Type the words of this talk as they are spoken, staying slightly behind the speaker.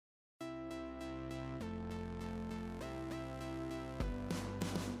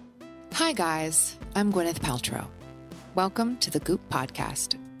Hi guys, I'm Gwyneth Paltrow. Welcome to the Goop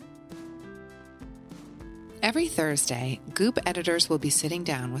Podcast. Every Thursday, Goop editors will be sitting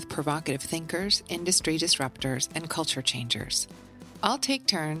down with provocative thinkers, industry disruptors, and culture changers. I'll take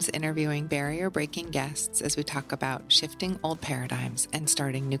turns interviewing barrier-breaking guests as we talk about shifting old paradigms and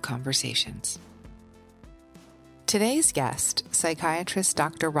starting new conversations. Today's guest, psychiatrist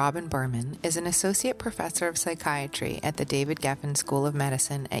Dr. Robin Berman, is an associate professor of psychiatry at the David Geffen School of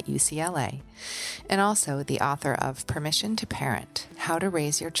Medicine at UCLA, and also the author of Permission to Parent: How to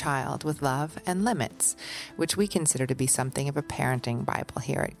Raise Your Child with Love and Limits, which we consider to be something of a parenting Bible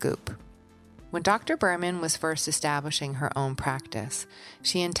here at Goop. When Dr. Berman was first establishing her own practice,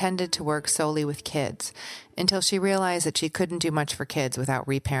 she intended to work solely with kids until she realized that she couldn't do much for kids without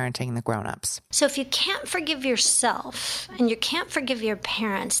reparenting the grown-ups. So if you can't forgive yourself and you can't forgive your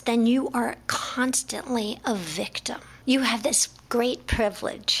parents, then you are constantly a victim. You have this great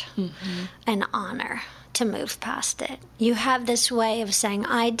privilege and honor to move past it. You have this way of saying,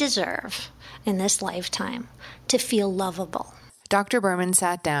 I deserve in this lifetime to feel lovable. Dr. Berman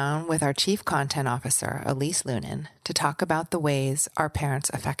sat down with our Chief Content Officer, Elise Lunin, to talk about the ways our parents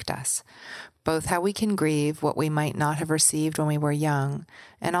affect us, both how we can grieve what we might not have received when we were young,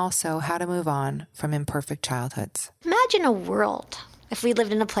 and also how to move on from imperfect childhoods. Imagine a world if we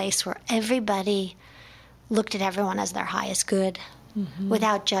lived in a place where everybody looked at everyone as their highest good,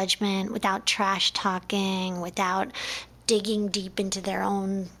 without judgment, without trash talking, without digging deep into their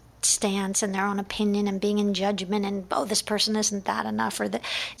own stance and their own opinion and being in judgment and, oh, this person isn't that enough.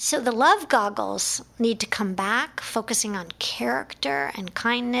 So the love goggles need to come back, focusing on character and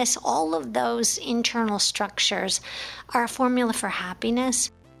kindness. All of those internal structures are a formula for happiness.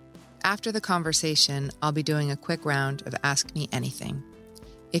 After the conversation, I'll be doing a quick round of Ask Me Anything.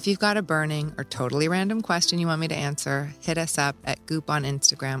 If you've got a burning or totally random question you want me to answer, hit us up at Goop on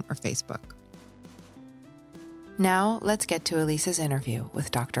Instagram or Facebook. Now, let's get to Elise's interview with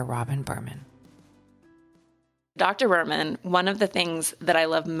Dr. Robin Berman. Dr. Berman, one of the things that I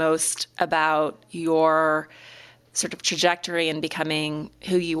love most about your sort of trajectory in becoming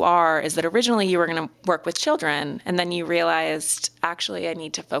who you are is that originally you were going to work with children, and then you realized, actually, I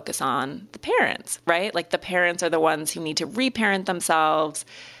need to focus on the parents, right? Like the parents are the ones who need to reparent themselves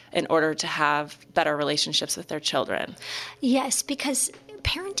in order to have better relationships with their children. Yes, because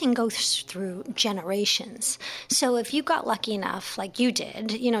parenting goes through generations. So if you got lucky enough, like you did,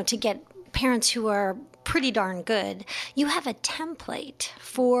 to get parents who are pretty darn good, you have a template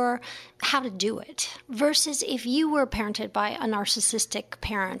for how to do it. Versus if you were parented by a narcissistic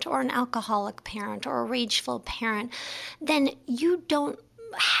parent or an alcoholic parent or a rageful parent, then you don't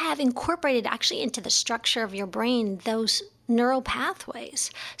have incorporated actually into the structure of your brain those neural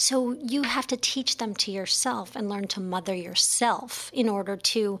pathways. So you have to teach them to yourself and learn to mother yourself in order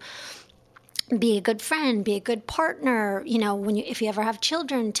to be a good friend, be a good partner, if you ever have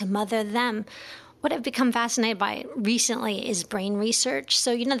children, to mother them. What I've become fascinated by recently is brain research.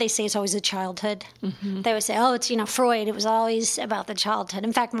 So, they say it's always the childhood. They would say, it's, Freud, it was always about the childhood.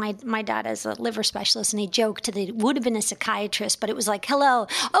 In fact, my dad is a liver specialist, and he joked that it would have been a psychiatrist, but it was like, hello,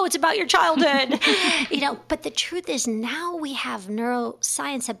 it's about your childhood. But the truth is now we have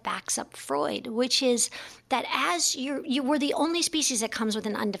neuroscience that backs up Freud, which is that as you were the only species that comes with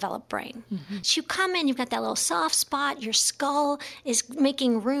an undeveloped brain. So you come in, you've got that little soft spot, your skull is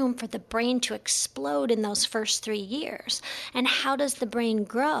making room for the brain to explode in those first 3 years. And how does the brain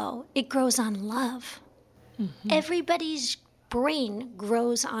grow? It grows on love. Everybody's brain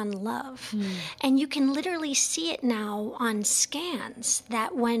grows on love. And you can literally see it now on scans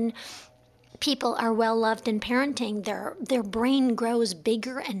that when people are well-loved in parenting, their brain grows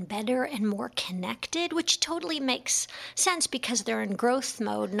bigger and better and more connected, which totally makes sense because they're in growth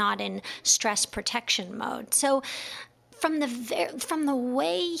mode, not in stress protection mode. So from the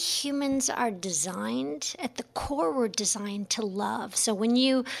way humans are designed, at the core, we're designed to love. So when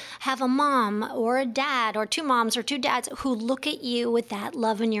you have a mom or a dad or two moms or two dads who look at you with that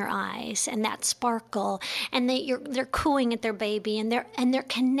love in your eyes and that sparkle, and they're cooing at their baby, and they're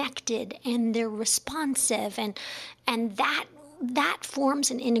connected and they're responsive, and that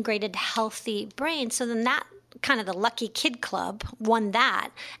forms an integrated, healthy brain. So then that kind of the lucky kid club won that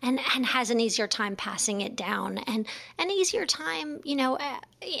and has an easier time passing it down and an easier time,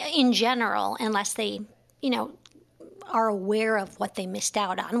 in general, unless they, are aware of what they missed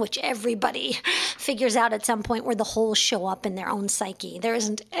out on, which everybody figures out at some point where the holes show up in their own psyche. There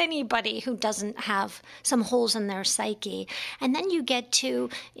isn't anybody who doesn't have some holes in their psyche. And then you get to,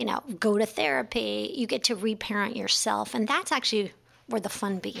 go to therapy, you get to reparent yourself. And that's actually where the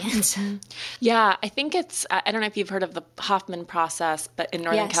fun begins. Yeah, I think I don't know if you've heard of the Hoffman process, but in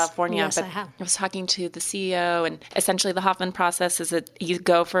Northern California. Yes, but I have. I was talking to the CEO, and essentially the Hoffman process is that you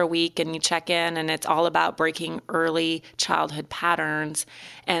go for a week and you check in, and it's all about breaking early childhood patterns.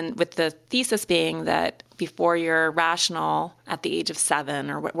 And with the thesis being that before you're rational at the age of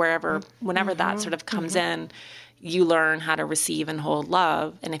 7 or whenever that sort of comes in, you learn how to receive and hold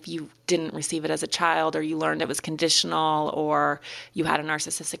love. And if you didn't receive it as a child, or you learned it was conditional, or you had a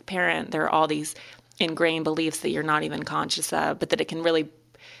narcissistic parent, there are all these ingrained beliefs that you're not even conscious of, but that it can really,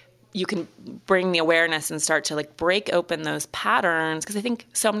 you can bring the awareness and start to like break open those patterns. Because I think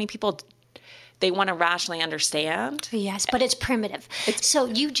so many people, they want to rationally understand. Yes, but it's primitive. So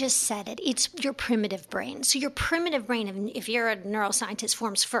you just said it. It's your primitive brain. So your primitive brain, if you're a neuroscientist,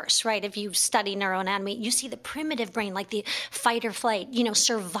 forms first, right? If you study neuroanatomy, you see the primitive brain, like the fight or flight,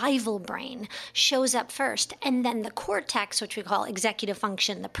 survival brain, shows up first. And then the cortex, which we call executive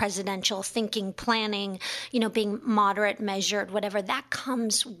function, the presidential thinking, planning, being moderate, measured, whatever, that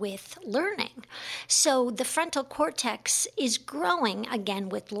comes with learning. So the frontal cortex is growing again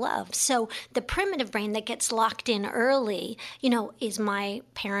with love. So the primitive brain that gets locked in early, is my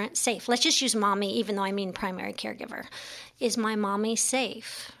parent safe? Let's just use mommy, even though I mean primary caregiver. Is my mommy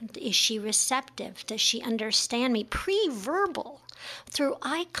safe? Is she receptive? Does she understand me? Pre-verbal, through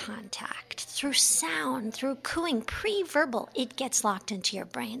eye contact, through sound, through cooing, pre-verbal, it gets locked into your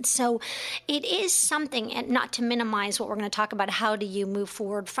brain. So it is something, and not to minimize what we're going to talk about, how do you move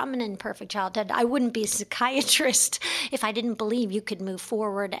forward from an imperfect childhood? I wouldn't be a psychiatrist if I didn't believe you could move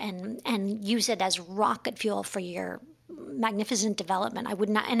forward and use it as rocket fuel for your magnificent development. I would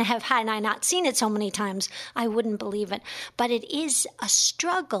not, and had I not seen it so many times, I wouldn't believe it. But it is a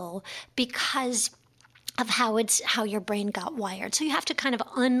struggle because of how your brain got wired. So you have to kind of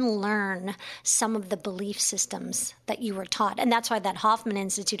unlearn some of the belief systems that you were taught. And that's why that Hoffman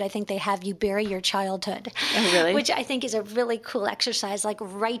Institute, I think they have you bury your childhood. Oh, really? Which I think is a really cool exercise, like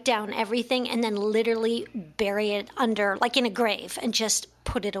write down everything and then literally bury it under, like in a grave, and just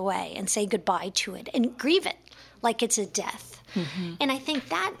put it away and say goodbye to it and grieve it like it's a death. Mm-hmm. And I think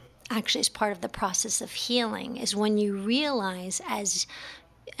that actually is part of the process of healing, is when you realize as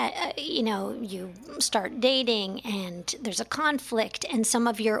you start dating and there's a conflict, and some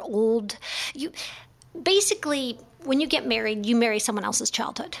of your basically, when you get married, you marry someone else's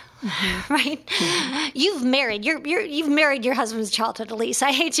childhood, right? Mm-hmm. You've married your husband's childhood, Elise.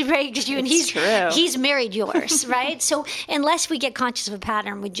 I hate to break to you, and he's married yours, right? So unless we get conscious of a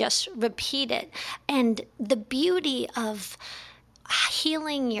pattern, we just repeat it. And the beauty of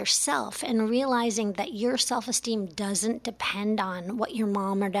healing yourself and realizing that your self-esteem doesn't depend on what your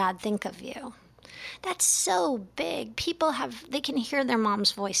mom or dad think of you. That's so big. People they can hear their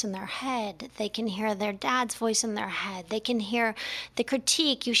mom's voice in their head. They can hear their dad's voice in their head. They can hear the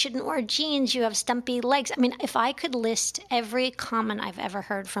critique, you shouldn't wear jeans, you have stumpy legs. I mean, if I could list every comment I've ever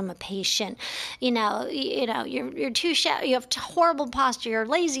heard from a patient, you're too shallow, you have horrible posture, you're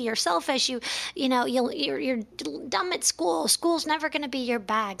lazy, you're selfish, you're dumb at school. School's never going to be your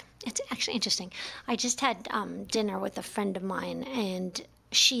bag. It's actually interesting. I just had dinner with a friend of mine, and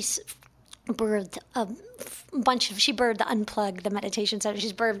she's birthed she birthed the Unplugged, the meditation center.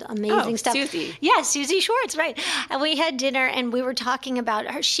 She's birthed amazing stuff. Susie. Yeah, Susie Schwartz, right. And we had dinner, and we were talking about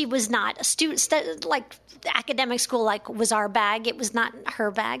her. She was not a student, like academic school, like was our bag. It was not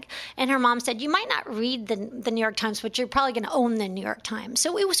her bag. And her mom said, you might not read the New York Times, but you're probably going to own the New York Times.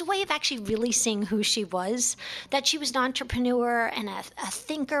 So it was a way of actually really seeing who she was, that she was an entrepreneur and a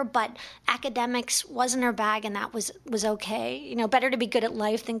thinker, but academics wasn't her bag, and that was okay. Better to be good at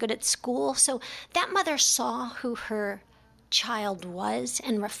life than good at school. So that mother saw who her child was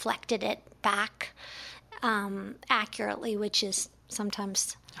and reflected it back accurately, which is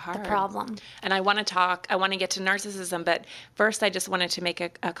sometimes hard. The problem. And I want to get to narcissism, but first I just wanted to make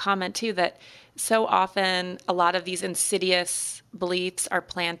a comment too, that so often a lot of these insidious beliefs are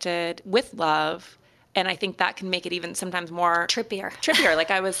planted with love. And I think that can make it even sometimes more trippier.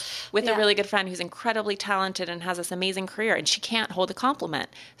 Like I was with a really good friend who's incredibly talented and has this amazing career, and she can't hold a compliment.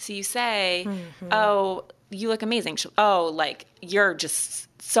 So you say, oh, you look amazing. You're just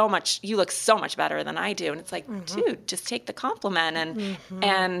you look so much better than I do. And it's like, dude, just take the compliment.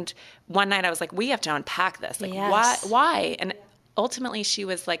 And one night I was like, we have to unpack this. Like, why? And ultimately she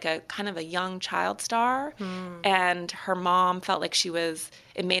was like a kind of a young child star, and her mom felt like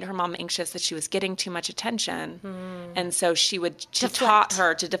it made her mom anxious that she was getting too much attention. And so she taught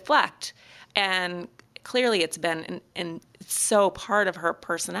her to deflect. And clearly it's been, and it's so part of her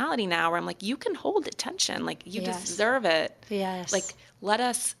personality now where I'm like, you can hold attention. Like, you deserve it. Yes. Like, let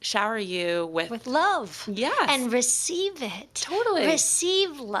us shower you with love. Yes. And receive it. Totally.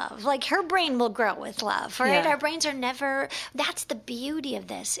 Receive love. Like, her brain will grow with love, right? Yeah. Our brains are never, that's the beauty of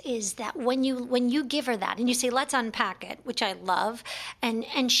this, is that when you give her that and you say, let's unpack it, which I love, and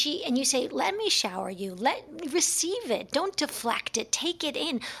you say, let me shower you, receive it. Don't deflect it. Take it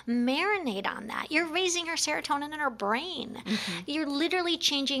in. Marinate on that. You're raising her serotonin in her brain. Mm-hmm. You're literally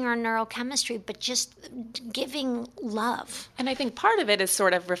changing her neurochemistry, but just giving love. And I think part of it is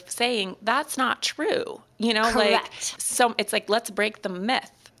sort of saying that's not true, Correct. Like, so it's like, let's break the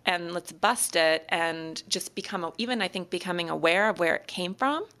myth and let's bust it and just becoming aware of where it came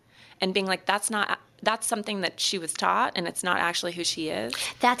from and being like, that's something that she was taught and it's not actually who she is.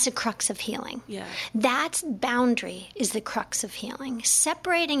 That's a crux of healing. Yeah. That's boundary is the crux of healing.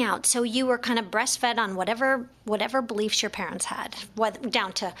 Separating out. So you were kind of breastfed on whatever beliefs your parents had,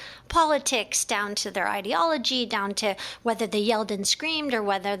 down to politics, down to their ideology, down to whether they yelled and screamed or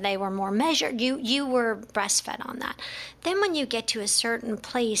whether they were more measured. You were breastfed on that. Then when you get to a certain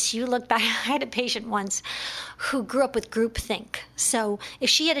place, you look back. I had a patient once who grew up with groupthink. So if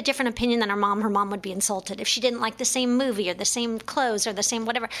she had a different opinion than her mom would be insulted. If she didn't like the same movie or the same clothes or the same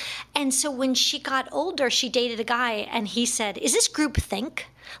whatever. And so when she got older, she dated a guy and he said, is this groupthink?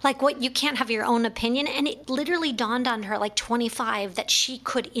 Like, what, you can't have your own opinion? And it literally dawned on her, like 25, that she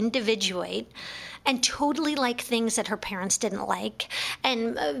could individuate and totally like things that her parents didn't like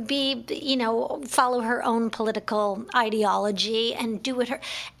and follow her own political ideology and do it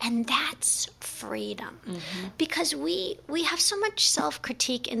and that's freedom. Mm-hmm. Because we have so much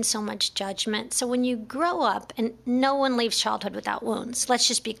self-critique and so much judgment. So when you grow up, and no one leaves childhood without wounds, let's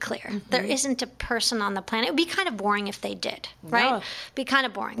just be clear. Mm-hmm. There isn't a person on the planet. It would be kind of boring if they did, right? No. Be kind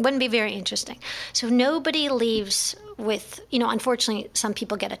of boring. Wouldn't be very interesting. So nobody leaves with, unfortunately, some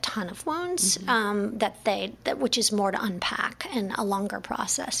people get a ton of wounds, mm-hmm. Which is more to unpack and a longer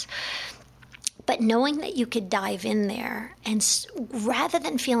process. But knowing that you could dive in there and rather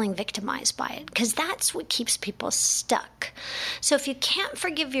than feeling victimized by it, because that's what keeps people stuck. So if you can't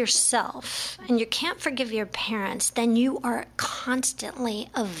forgive yourself and you can't forgive your parents, then you are constantly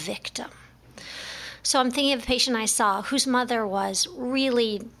a victim. So I'm thinking of a patient I saw whose mother was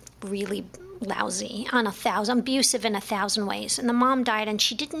really, really lousy, abusive in 1,000 ways. And the mom died and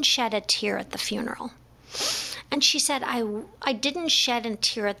she didn't shed a tear at the funeral. And she said, I didn't shed a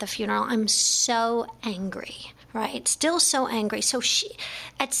tear at the funeral. I'm so angry, right? Still so angry. So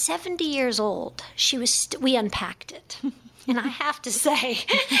at 70 years old, we unpacked it. And I have to say,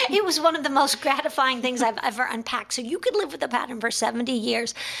 it was one of the most gratifying things I've ever unpacked. So you could live with a pattern for 70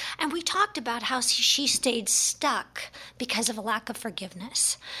 years. And we talked about how she stayed stuck because of a lack of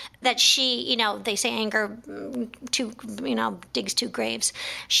forgiveness. That she, they say anger digs two graves.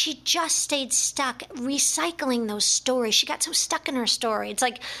 She just stayed stuck recycling those stories. She got so stuck in her story. It's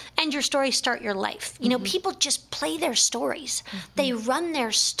like, end your story, start your life. Mm-hmm. People just play their stories. Mm-hmm. They run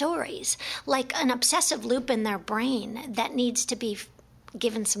their stories like an obsessive loop in their brain that needs to be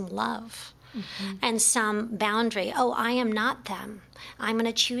given some love mm-hmm. and some boundary. Oh, I am not them. I'm going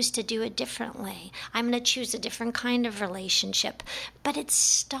to choose to do it differently. I'm going to choose a different kind of relationship. But it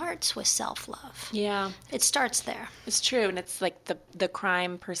starts with self-love. Yeah. It starts there. It's true. And it's like the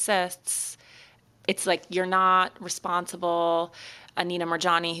crime persists. It's like you're not responsible. Anita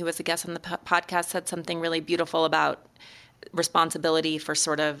Marjani, who was a guest on the podcast, said something really beautiful about responsibility for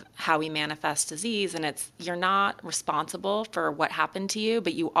sort of how we manifest disease. And it's, you're not responsible for what happened to you,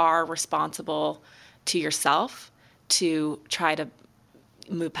 but you are responsible to yourself to try to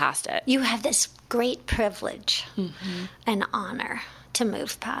move past it. You have this great privilege mm-hmm. and honor to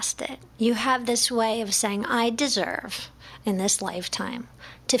move past it. You have this way of saying, I deserve in this lifetime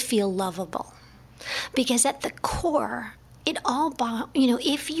to feel lovable. Because at the core, it all,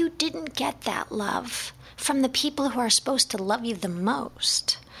 if you didn't get that love from the people who are supposed to love you the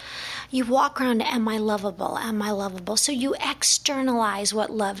most, you walk around, am I lovable? Am I lovable? So you externalize what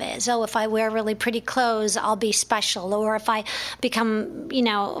love is. Oh, if I wear really pretty clothes, I'll be special. Or if I become,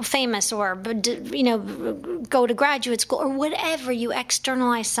 famous or, go to graduate school or whatever, you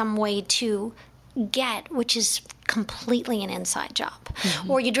externalize some way to get, which is completely an inside job.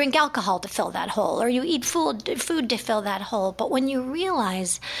 Mm-hmm. Or you drink alcohol to fill that hole, or you eat food to fill that hole. But when you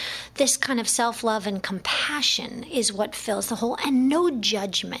realize this kind of self-love and compassion is what fills the hole, and no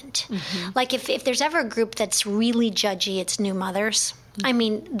judgment. Mm-hmm. Like if there's ever a group that's really judgy, it's new mothers. I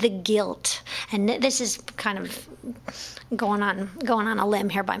mean, the guilt, and this is kind of going on a limb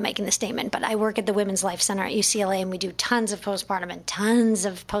here by making the statement, but I work at the Women's Life Center at UCLA, and we do tons of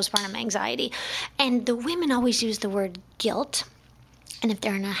postpartum anxiety. And the women always use the word guilt. And if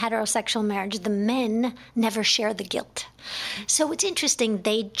they're in a heterosexual marriage, the men never share the guilt. So it's interesting,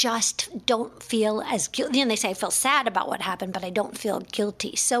 they just don't feel as guilty. And they say, I feel sad about what happened, but I don't feel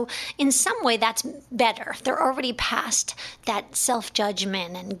guilty. So in some way, that's better. They're already past that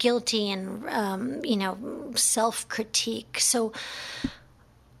self-judgment and guilty and, self-critique. So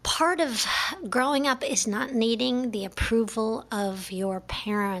part of growing up is not needing the approval of your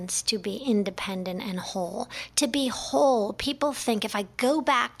parents to be independent and whole. To be whole, people think if I go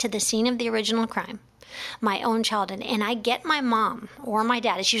back to the scene of the original crime, my own childhood, and I get my mom or my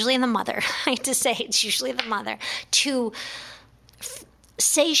dad, it's usually the mother, I hate to say it's usually the mother, to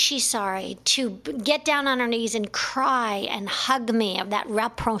say she's sorry, to get down on her knees and cry and hug me of that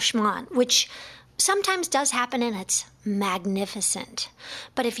rapprochement, which sometimes does happen and it's magnificent.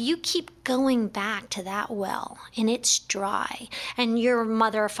 But if you keep going back to that well and it's dry and your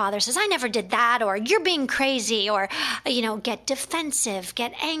mother or father says, I never did that, or you're being crazy, or, get defensive,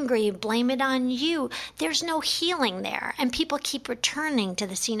 get angry, blame it on you, there's no healing there. And people keep returning to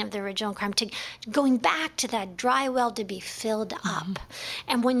the scene of the original crime, to going back to that dry well to be filled up.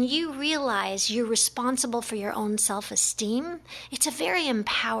 And when you realize you're responsible for your own self-esteem, it's a very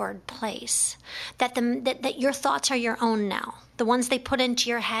empowered place. That your thoughts are your own now. The ones they put into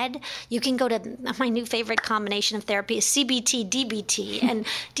your head, you can go to, my new favorite combination of therapy is CBT, DBT. And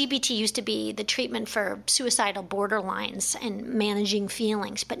DBT used to be the treatment for suicidal borderlines and managing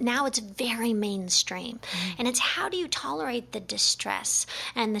feelings, but now it's very mainstream. And it's how do you tolerate the distress?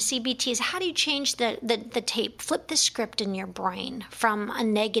 And the CBT is how do you change the tape, flip the script in your brain from a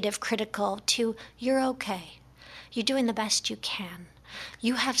negative critical to you're okay. You're doing the best you can.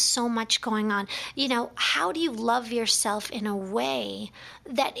 You have so much going on. How do you love yourself in a way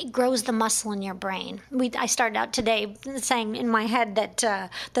that it grows the muscle in your brain? I started out today saying in my head that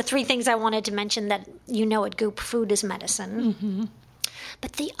the three things I wanted to mention that at Goop, food is medicine. Mm-hmm.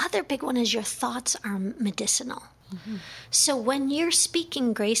 But the other big one is your thoughts are medicinal. Mm-hmm. So when you're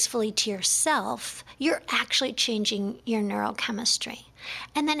speaking gracefully to yourself, you're actually changing your neurochemistry.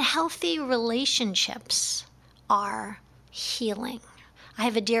 And then healthy relationships are healing. I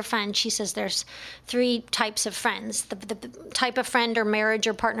have a dear friend, she says there's 3 types of friends. The type of friend or marriage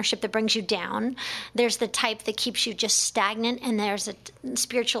or partnership that brings you down. There's the type that keeps you just stagnant, and there's a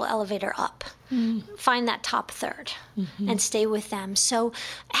spiritual elevator up. Mm-hmm. Find that top third and stay with them. So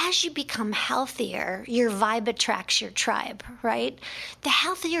as you become healthier, your vibe attracts your tribe, right? The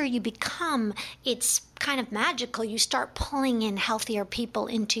healthier you become, it's kind of magical. You start pulling in healthier people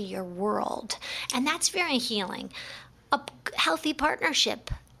into your world, and that's very healing. A healthy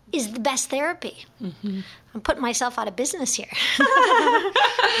partnership is the best therapy. Mm-hmm. I'm putting myself out of business here.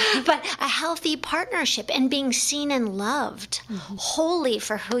 But a healthy partnership and being seen and loved wholly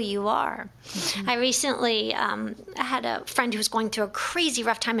for who you are. Mm-hmm. I recently had a friend who was going through a crazy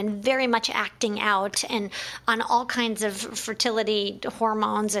rough time and very much acting out and on all kinds of fertility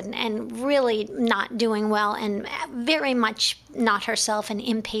hormones and really not doing well and very much not herself and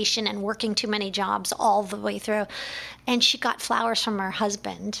impatient and working too many jobs all the way through. And she got flowers from her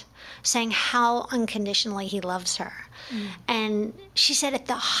husband saying how unconditionally he loves her. Mm. And she said at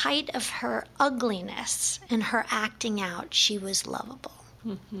the height of her ugliness and her acting out, she was lovable.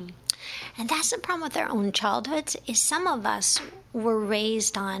 Mm-hmm. And that's the problem with our own childhoods, is some of us were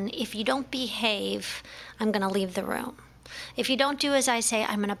raised on, if you don't behave, I'm going to leave the room. If you don't do as I say,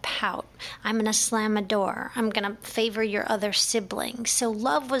 I'm going to pout. I'm going to slam a door. I'm going to favor your other sibling. So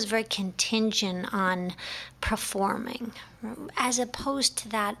love was very contingent on performing, as opposed to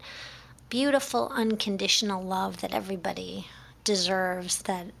that beautiful unconditional love that everybody deserves,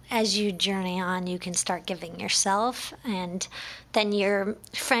 that as you journey on, you can start giving yourself, and then your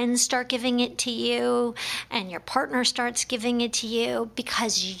friends start giving it to you, and your partner starts giving it to you,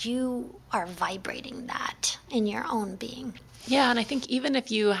 because you are vibrating that in your own being. Yeah, and I think even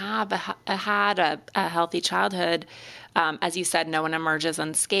if you have had a healthy childhood, as you said, no one emerges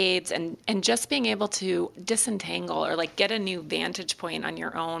unscathed, and just being able to disentangle or like get a new vantage point on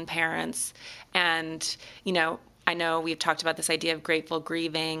your own parents. And, I know we've talked about this idea of grateful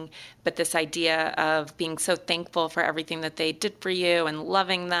grieving, but this idea of being so thankful for everything that they did for you and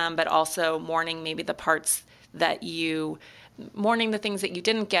loving them, but also mourning maybe the parts that mourning the things that you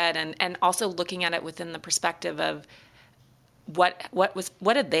didn't get, and also looking at it within the perspective of what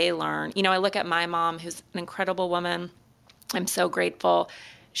did they learn? I look at my mom, who's an incredible woman. I'm so grateful.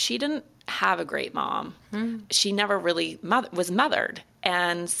 She didn't have a great mom. She never really was mothered.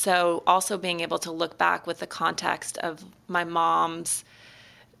 And so also being able to look back with the context of my mom's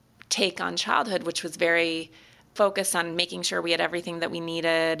take on childhood, which was very focused on making sure we had everything that we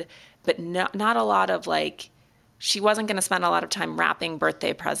needed, but not a lot of like, she wasn't going to spend a lot of time wrapping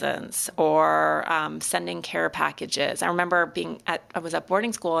birthday presents or sending care packages. I remember I was at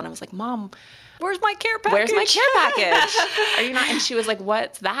boarding school and I was like, Mom, where's my care package? Where's my care package? Are you not? And she was like,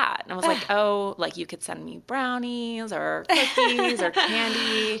 what's that? And I was like, oh, like you could send me brownies or cookies or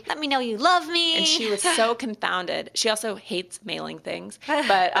candy. Let me know you love me. And she was so confounded. She also hates mailing things.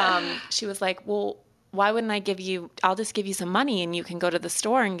 But she was like, well, why wouldn't I I'll just give you some money and you can go to the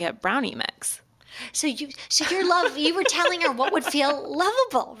store and get brownie mix. So your love, you were telling her what would feel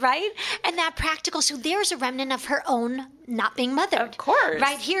lovable, right? And that practical. So there's a remnant of her own not being mothered. Of course.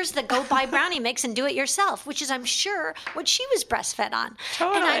 Right? Here's the go buy brownie mix and do it yourself, which is, I'm sure, what she was breastfed on.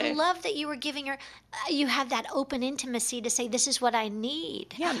 Totally. And I love that you were giving her, you have that open intimacy to say, this is what I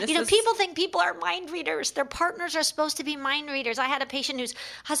need. Yeah, people think people are mind readers. Their partners are supposed to be mind readers. I had a patient whose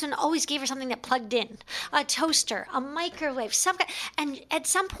husband always gave her something that plugged in, a toaster, a microwave, and at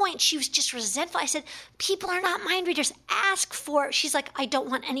some point she was just resentful. I said, people are not mind readers. Ask for, she's like, I don't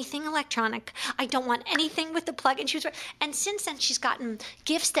want anything electronic. I don't want anything with the plug. And since then she's gotten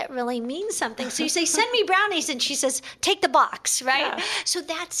gifts that really mean something. So you say, send me brownies. And she says, take the box, right? Yeah. So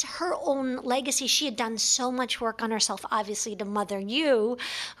that's her own legacy. She had done so much work on herself, obviously, to mother you,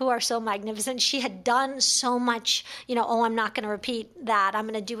 who are so magnificent. She had done so much, I'm not going to repeat that. I'm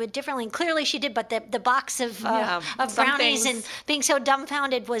going to do it differently. And clearly she did, but the box of brownies and being so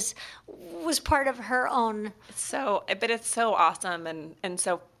dumbfounded was part of her own. But it's so awesome and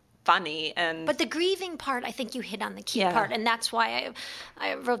so funny. But the grieving part, I think you hit on the key part. And that's why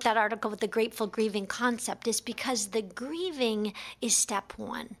I wrote that article with the grateful grieving concept, is because the grieving is step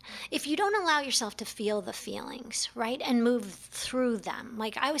one. If you don't allow yourself to feel the feelings, right, and move through them,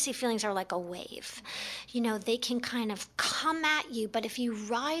 like I always say feelings are like a wave. They can kind of come at you, but if you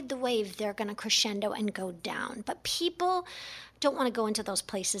ride the wave, they're going to crescendo and go down. But people don't want to go into those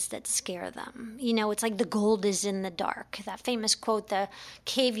places that scare them. It's like the gold is in the dark. That famous quote, the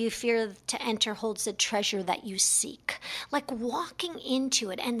cave you fear to enter holds the treasure that you seek. Like walking into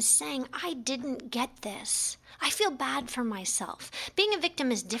it and saying, I didn't get this. I feel bad for myself. Being a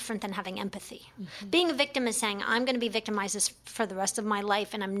victim is different than having empathy. Mm-hmm. Being a victim is saying, I'm going to be victimized for the rest of my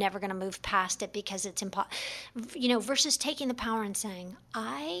life and I'm never going to move past it because it's impossible. Versus taking the power and saying,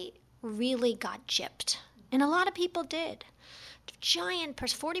 I really got gypped. And a lot of people did. Giant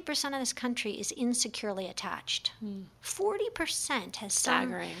 40% of this country is insecurely attached. 40% has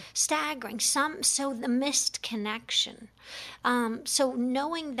staggering. So the missed connection. So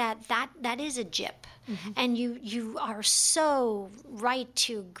knowing that is a gyp, and you are so right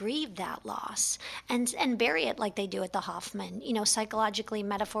to grieve that loss and bury it like they do at the Hoffman. Psychologically,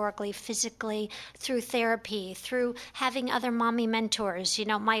 metaphorically, physically, through therapy, through having other mommy mentors.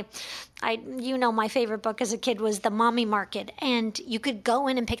 My favorite book as a kid was The Mommy Market, and you could go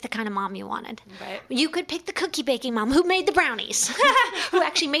in and pick the kind of mom you wanted. Right. You could pick the cookie baking mom who made the brownies, who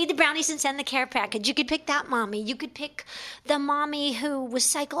actually made the brownies and sent the care package. You could pick that mommy. You could pick the mommy who was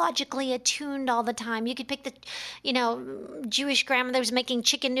psychologically attuned all the time. You could pick the, Jewish grandmother who was making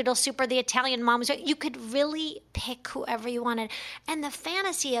chicken noodle soup, or the Italian mom. You could really pick whoever you wanted. And the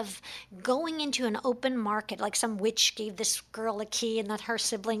fantasy of going into an open market, like some witch gave this girl a key and that her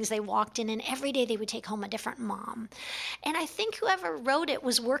siblings, they walked in and every day they would take home a different mom. And I think whoever wrote it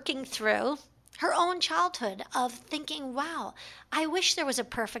was working through her own childhood of thinking, wow, I wish there was a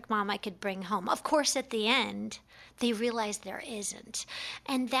perfect mom I could bring home. Of course, at the end, they realized there isn't.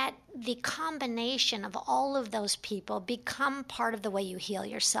 And that the combination of all of those people become part of the way you heal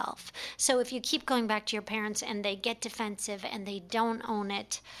yourself. So if you keep going back to your parents and they get defensive and they don't own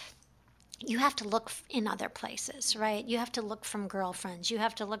it, you have to look in other places, right? You have to look from girlfriends. You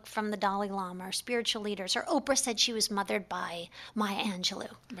have to look from the Dalai Lama or spiritual leaders. Or Oprah said she was mothered by Maya Angelou.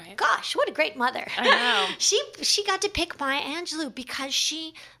 Right. Gosh, what a great mother. I know. She got to pick Maya Angelou because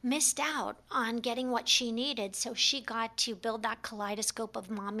she missed out on getting what she needed. So she got to build that kaleidoscope of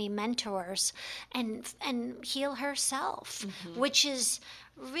mommy mentors and heal herself, which is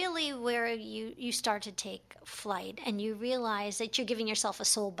really where you start to take flight and you realize that you're giving yourself a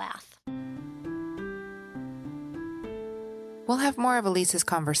soul bath. We'll have more of Elise's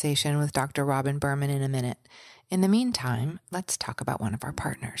conversation with Dr. Robin Berman in a minute. In the meantime, let's talk about one of our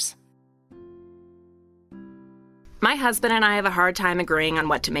partners. My husband and I have a hard time agreeing on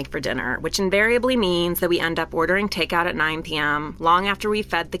what to make for dinner, which invariably means that we end up ordering takeout at 9 p.m., long after we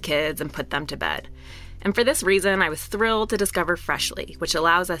fed the kids and put them to bed. And for this reason, I was thrilled to discover Freshly, which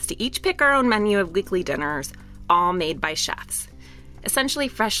allows us to each pick our own menu of weekly dinners, all made by chefs. Essentially,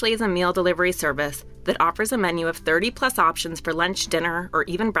 Freshly is a meal delivery service that offers a menu of 30-plus options for lunch, dinner, or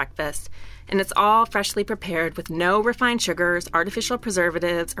even breakfast, and it's all freshly prepared with no refined sugars, artificial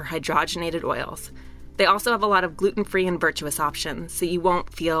preservatives, or hydrogenated oils. They also have a lot of gluten-free and virtuous options, so you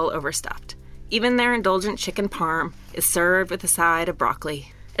won't feel overstuffed. Even their indulgent chicken parm is served with a side of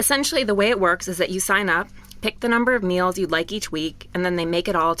broccoli. Essentially, the way it works is that you sign up, pick the number of meals you'd like each week, and then they make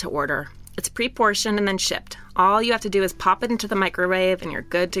it all to order. It's pre-portioned and then shipped. All you have to do is pop it into the microwave and you're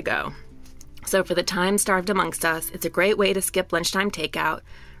good to go. So for the time-starved amongst us, it's a great way to skip lunchtime takeout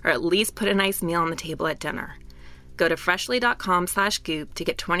or at least put a nice meal on the table at dinner. Go to freshly.com/goop to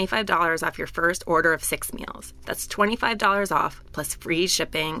get $25 off your first order of 6 meals. That's $25 off plus free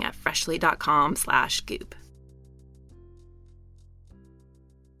shipping at freshly.com/goop.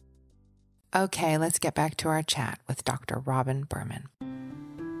 Okay, let's get back to our chat with Dr. Robin Berman.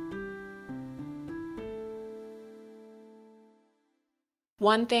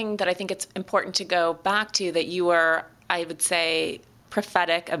 One thing that I think it's important to go back to that you were, I would say,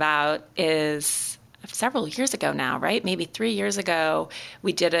 prophetic about is several years ago now, right? Maybe 3 years ago,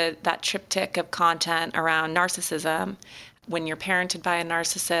 we did that triptych of content around narcissism, when you're parented by a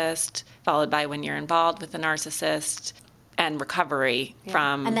narcissist, followed by when you're involved with a narcissist, and recovery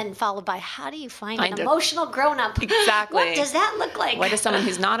from... And then followed by, how do you find an emotional grown-up? Exactly. What does that look like? What does someone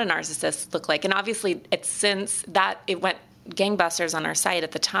who's not a narcissist look like? And obviously, it's since that, it went gangbusters on our site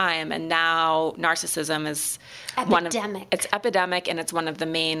at the time, and now narcissism is epidemic. It's epidemic, and it's one of the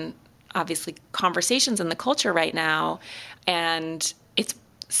main, obviously, conversations in the culture right now. And it's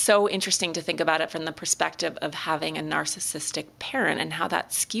so interesting to think about it from the perspective of having a narcissistic parent and how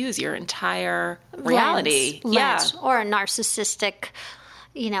that skews your entire reality. Lens, or a narcissistic,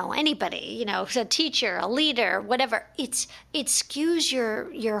 anybody, a teacher, a leader, whatever. It skews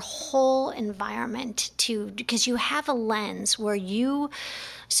your whole environment because you have a lens where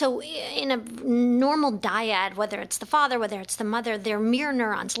so in a normal dyad, whether it's the father, whether it's the mother, they're mirror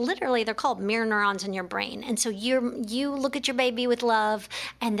neurons. Literally, they're called mirror neurons in your brain. And so you look at your baby with love,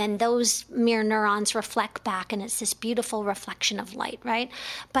 and then those mirror neurons reflect back, and it's this beautiful reflection of light, right?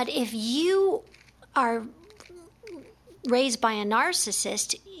 But if you are raised by a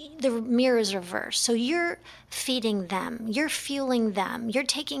narcissist, the mirror is reversed. So you're feeding them, you're fueling them, you're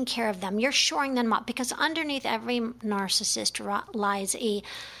taking care of them, you're shoring them up, because underneath every narcissist lies a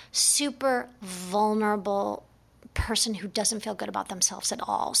super vulnerable person who doesn't feel good about themselves at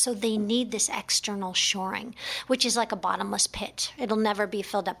all. So they need this external shoring, which is like a bottomless pit. It'll never be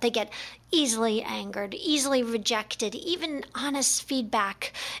filled up. They get easily angered, easily rejected. Even honest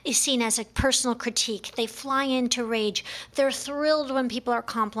feedback is seen as a personal critique. They fly into rage. They're thrilled when people are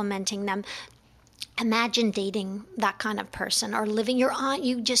complimenting them. Imagine dating that kind of person, or living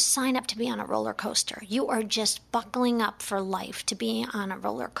you just sign up to be on a roller coaster. You are just buckling up for life to be on a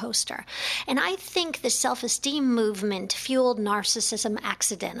roller coaster. And I think the self-esteem movement fueled narcissism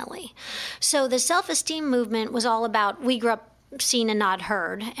accidentally. So the self-esteem movement was all about, we grew up seen and not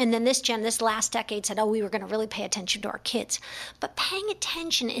heard. And then this last decade said, we were going to really pay attention to our kids. But paying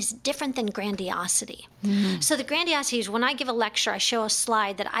attention is different than grandiosity. Mm-hmm. So the grandiosity is when I give a lecture, I show a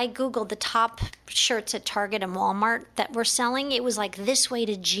slide that I Googled the top shirts at Target and Walmart that were selling. It was like, this way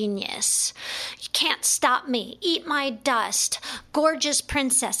to genius. You can't stop me. Eat my dust. Gorgeous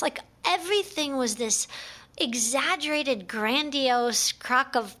princess. Like everything was this exaggerated, grandiose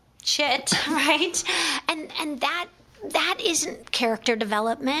crock of shit, right? And that isn't character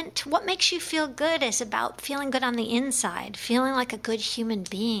development. What makes you feel good is about feeling good on the inside, feeling like a good human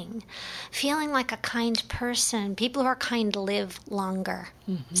being, feeling like a kind person. People who are kind live longer.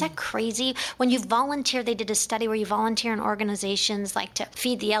 Mm-hmm. Is that crazy? When you volunteer, they did a study where you volunteer in organizations like to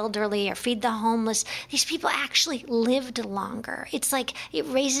feed the elderly or feed the homeless. These people actually lived longer. It's like it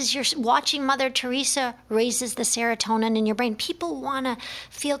raises watching Mother Teresa raises the serotonin in your brain. People want to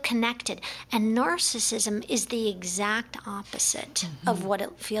feel connected. And narcissism is the exact opposite of what it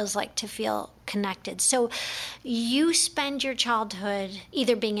feels like to feel connected. So you spend your childhood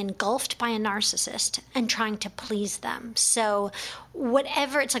either being engulfed by a narcissist and trying to please them. So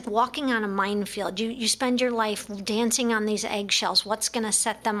whatever, it's like walking on a minefield. You spend your life dancing on these eggshells. What's going to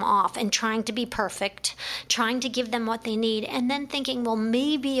set them off? And trying to be perfect, trying to give them what they need, and then thinking, well,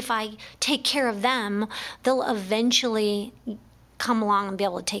 maybe if I take care of them, they'll eventually come along and be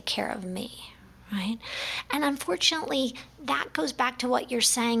able to take care of me. Right? And unfortunately, that goes back to what you're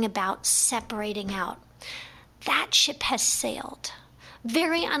saying about separating out. That ship has sailed.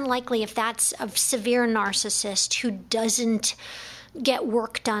 Very unlikely if that's a severe narcissist who doesn't get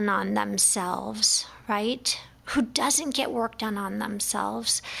work done on themselves, right, who doesn't get work done on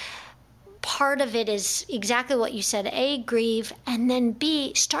themselves, part of it is exactly what you said. A, grieve, and then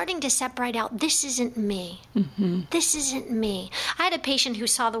B, starting to separate out, this isn't me. This isn't me. I had a patient who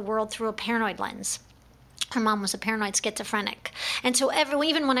saw the world through a paranoid lens. Her mom was a paranoid schizophrenic. And so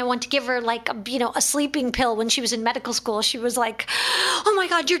even when I went to give her like, a sleeping pill when she was in medical school, she was like, oh my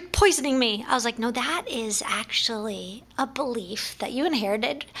God, you're poisoning me. I was like, no, that is actually a belief that you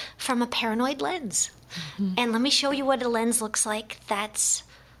inherited from a paranoid lens. And let me show you what a lens looks like that's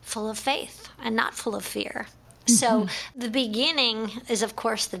full of faith and not full of fear. So the beginning is, of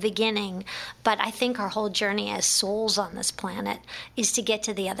course, the beginning, but I think our whole journey as souls on this planet is to get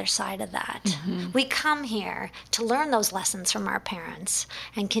to the other side of that. We come here to learn those lessons from our parents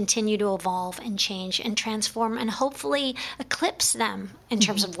and continue to evolve and change and transform and hopefully eclipse them in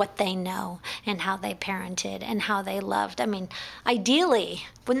terms of what they know and how they parented and how they loved. I mean, ideally,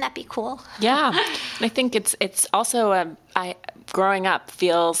 wouldn't that be cool? Yeah. I think it's also growing up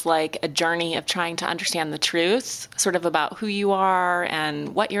feels like a journey of trying to understand the truth, sort of about who you are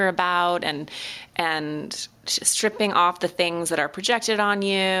and what you're about, and stripping off the things that are projected on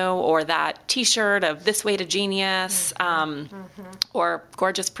you, or that T-shirt of this way to genius, or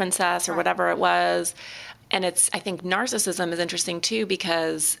gorgeous princess, or whatever it was. And I think narcissism is interesting too,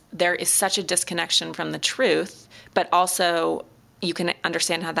 because there is such a disconnection from the truth, but also you can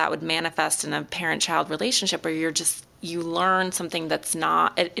understand how that would manifest in a parent-child relationship where you learn something that's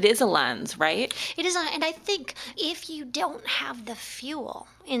not, it is a lens, right? It is, and I think if you don't have the fuel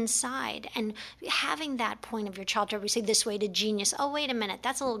inside and having that point of your childhood, we say this way to genius, oh, wait a minute,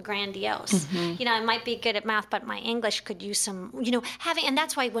 that's a little grandiose. I might be good at math, but my English could use some, and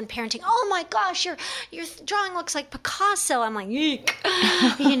that's why when parenting, oh my gosh, your drawing looks like Picasso. I'm like, eek.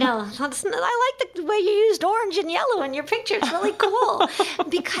 I like the way you used orange and yellow in your picture. It's really cool.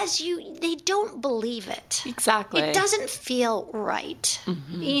 Because they don't believe it. Exactly. It doesn't feel right.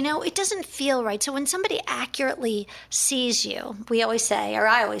 It doesn't feel right. So when somebody accurately sees you, we always say, or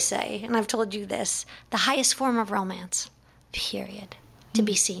I always say, and I've told you this, the highest form of romance, period, to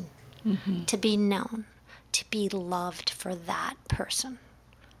be seen, to be known, to be loved for that person.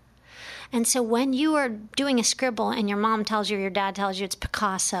 And so when you are doing a scribble and your mom tells you, or your dad tells you it's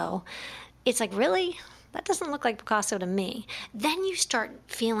Picasso, it's like, really? That doesn't look like Picasso to me. Then you start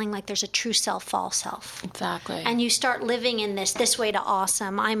feeling like there's a true self, false self. Exactly. And you start living in this way to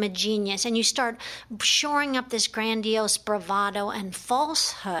awesome, I'm a genius. And you start shoring up this grandiose bravado and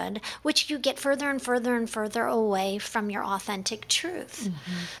falsehood, which you get further and further and further away from your authentic truth.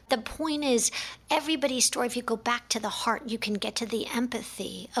 The point is, everybody's story, if you go back to the heart, you can get to the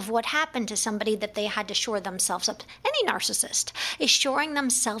empathy of what happened to somebody that they had to shore themselves up. Any narcissist is shoring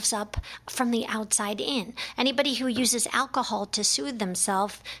themselves up from the outside in. Anybody who uses alcohol to soothe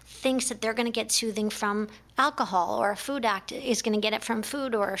themselves thinks that they're going to get soothing from alcohol, or a food addict is going to get it from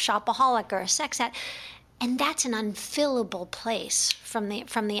food, or a shopaholic or a sex addict. And that's an unfillable place from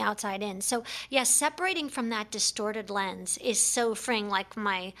the outside in. So yes, separating from that distorted lens is so freeing. Like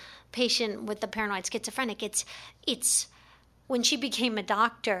my patient with the paranoid schizophrenic, it's when she became a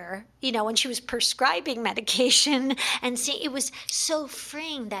doctor, when she was prescribing medication, and it was so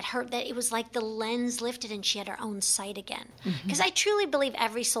freeing that it was like the lens lifted and she had her own sight again. Because I truly believe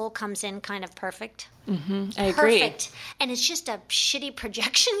every soul comes in kind of perfect. I agree. Perfect. And it's just a shitty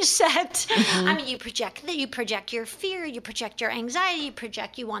projection set. I mean, you project your fear, you project your anxiety,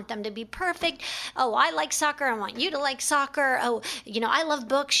 you want them to be perfect. Oh, I like soccer, I want you to like soccer. Oh, I love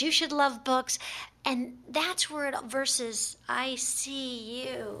books, you should love books. And that's where it versus I see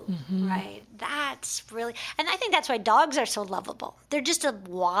you, right? That's really, and I think that's why dogs are so lovable. They're just a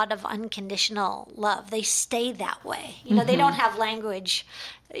wad of unconditional love. They stay that way. They don't have language,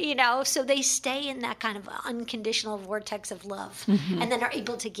 so they stay in that kind of unconditional vortex of love, and then are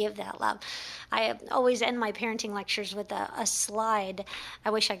able to give that love. I always end my parenting lectures with a slide. I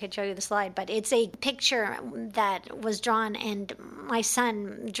wish I could show you the slide, but it's a picture that was drawn, and my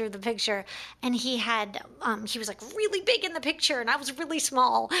son drew the picture, and he was like really big in the picture, and I was really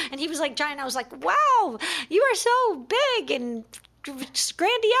small, and he was like giant. I was like, wow, you are so big and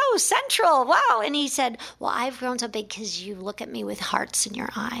grandiose, central, wow. And he said, well, I've grown so big because you look at me with hearts in your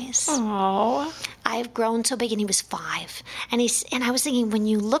eyes. Aww. I've grown so big. And he was 5. And I was thinking, when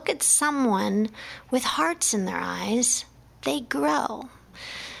you look at someone with hearts in their eyes, they grow.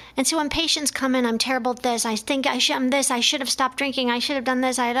 And so when patients come in, I'm terrible at this, I think I'm this, I should have stopped drinking, I should have done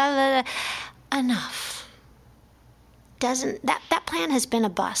this, enough. That plan has been a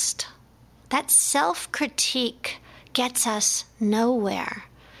bust. That self-critique gets us nowhere.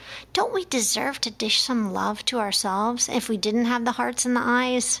 don't we deserve to dish some love to ourselves? If we didn't have the hearts and the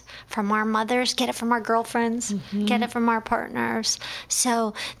eyes from our mothers, get it from our girlfriends, get it from our partners.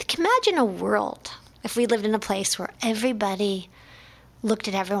 So imagine a world if we lived in a place where everybody looked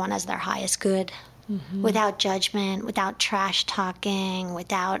at everyone as their highest good, without judgment, without trash talking,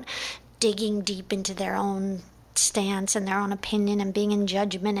 without digging deep into their own stance and their own opinion and being in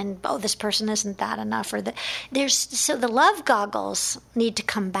judgment and, oh, this person isn't that enough, or so the love goggles need to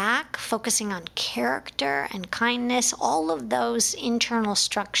come back, focusing on character and kindness. All of those internal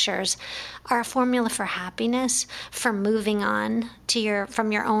structures are a formula for happiness, for moving on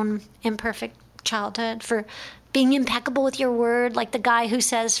from your own imperfect childhood, for being impeccable with your word, like the guy who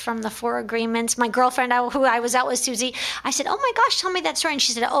says from the 4 Agreements. My girlfriend, who I was out with, Susie, I said, oh my gosh, tell me that story. And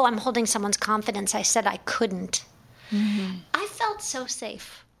she said, oh, I'm holding someone's confidence. I said I couldn't. I felt so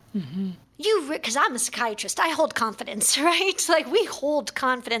safe. Because I'm a psychiatrist, I hold confidence, right? Like, we hold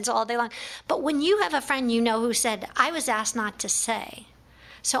confidence all day long. But when you have a friend who said, I was asked not to say,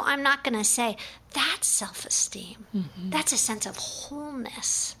 so I'm not going to say, that's self-esteem. That's a sense of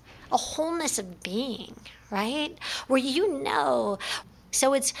wholeness, a wholeness of being, right? Where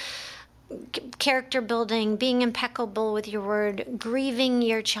so it's character building, being impeccable with your word, grieving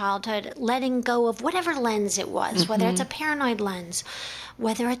your childhood, letting go of whatever lens it was, whether it's a paranoid lens,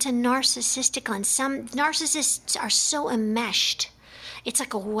 whether it's a narcissistic lens. Some narcissists are so enmeshed. It's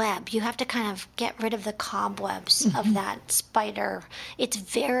like a web. You have to kind of get rid of the cobwebs of that spider. It's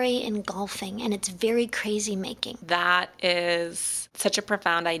very engulfing and it's very crazy making. That is such a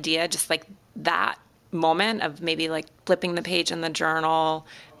profound idea, just like that moment of maybe like flipping the page in the journal,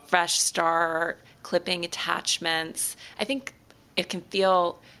 fresh start, clipping attachments. I think it can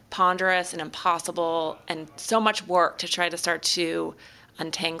feel ponderous and impossible and so much work to try to start to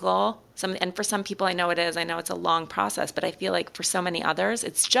untangle some. And for some people, I know it is. I know it's a long process, but I feel like for so many others,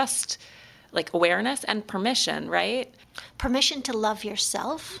 it's just like awareness and permission, right? Permission to love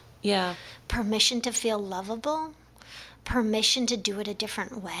yourself. Yeah. Permission to feel lovable. Permission to do it a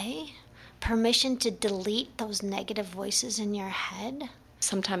different way. Permission to delete those negative voices in your head.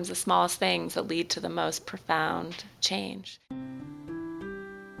 Sometimes the smallest things that lead to the most profound change.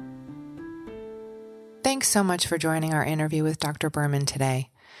 Thanks so much for joining our interview with Dr. Berman today.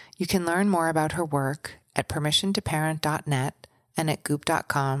 You can learn more about her work at permissiontoparent.net and at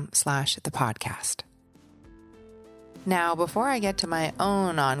goop.com/thepodcast. Now, before I get to my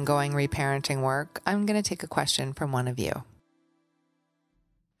own ongoing reparenting work, I'm going to take a question from one of you.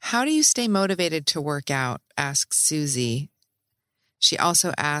 How do you stay motivated to work out? Asks Susie. She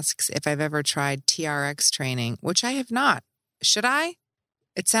also asks if I've ever tried TRX training, which I have not. Should I?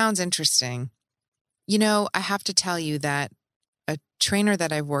 It sounds interesting. I have to tell you that a trainer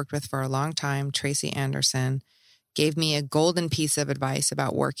that I've worked with for a long time, Tracy Anderson, gave me a golden piece of advice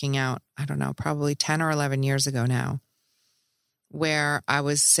about working out, I don't know, probably 10 or 11 years ago now, where I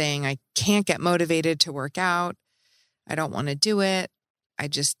was saying I can't get motivated to work out. I don't want to do it. I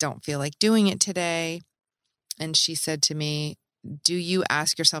just don't feel like doing it today. And she said to me, do you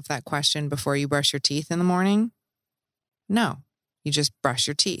ask yourself that question before you brush your teeth in the morning? No, you just brush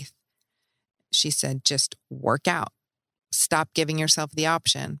your teeth. She said, just work out. Stop giving yourself the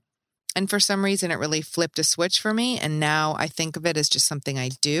option. And for some reason, it really flipped a switch for me. And now I think of it as just something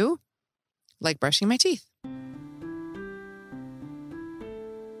I do, like brushing my teeth.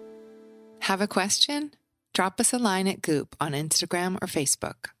 Have a question? Drop us a line at Goop on Instagram or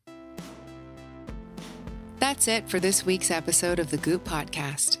Facebook. That's it for this week's episode of the Goop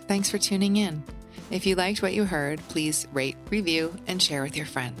Podcast. Thanks for tuning in. If you liked what you heard, please rate, review, and share with your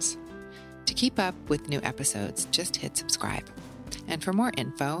friends. To keep up with new episodes, just hit subscribe. And for more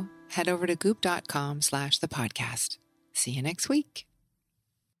info, head over to goop.com/thepodcast. See you next week.